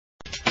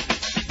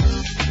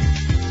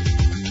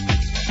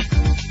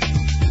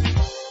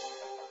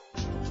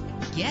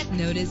get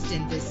noticed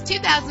in this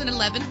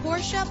 2011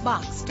 Porsche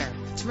Boxster.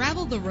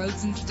 Travel the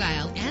roads in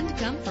style and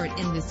comfort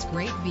in this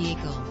great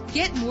vehicle.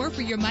 Get more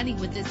for your money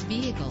with this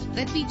vehicle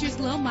that features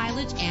low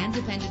mileage and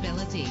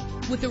dependability.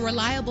 With a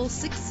reliable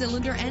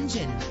 6-cylinder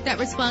engine that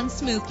responds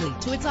smoothly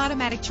to its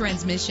automatic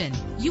transmission,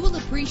 you will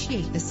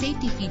appreciate the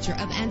safety feature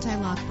of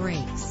anti-lock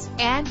brakes.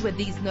 And with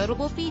these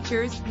notable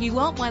features, you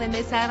won't want to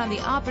miss out on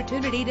the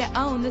opportunity to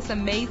own this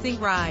amazing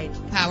ride.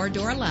 Power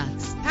door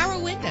locks, power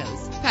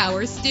windows,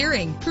 power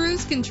steering,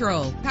 cruise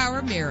control,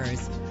 power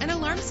mirrors, an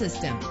alarm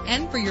system.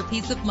 And for your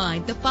peace of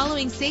mind, the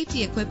following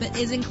safety equipment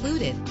is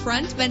included: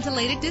 front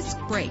ventilated disc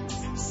brakes,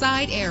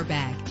 side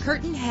airbag,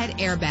 curtain head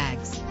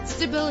airbags,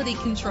 stability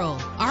control.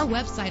 Our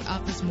website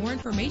offers more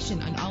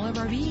information on all of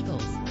our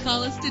vehicles.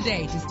 Call us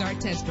today to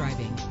start test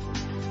driving.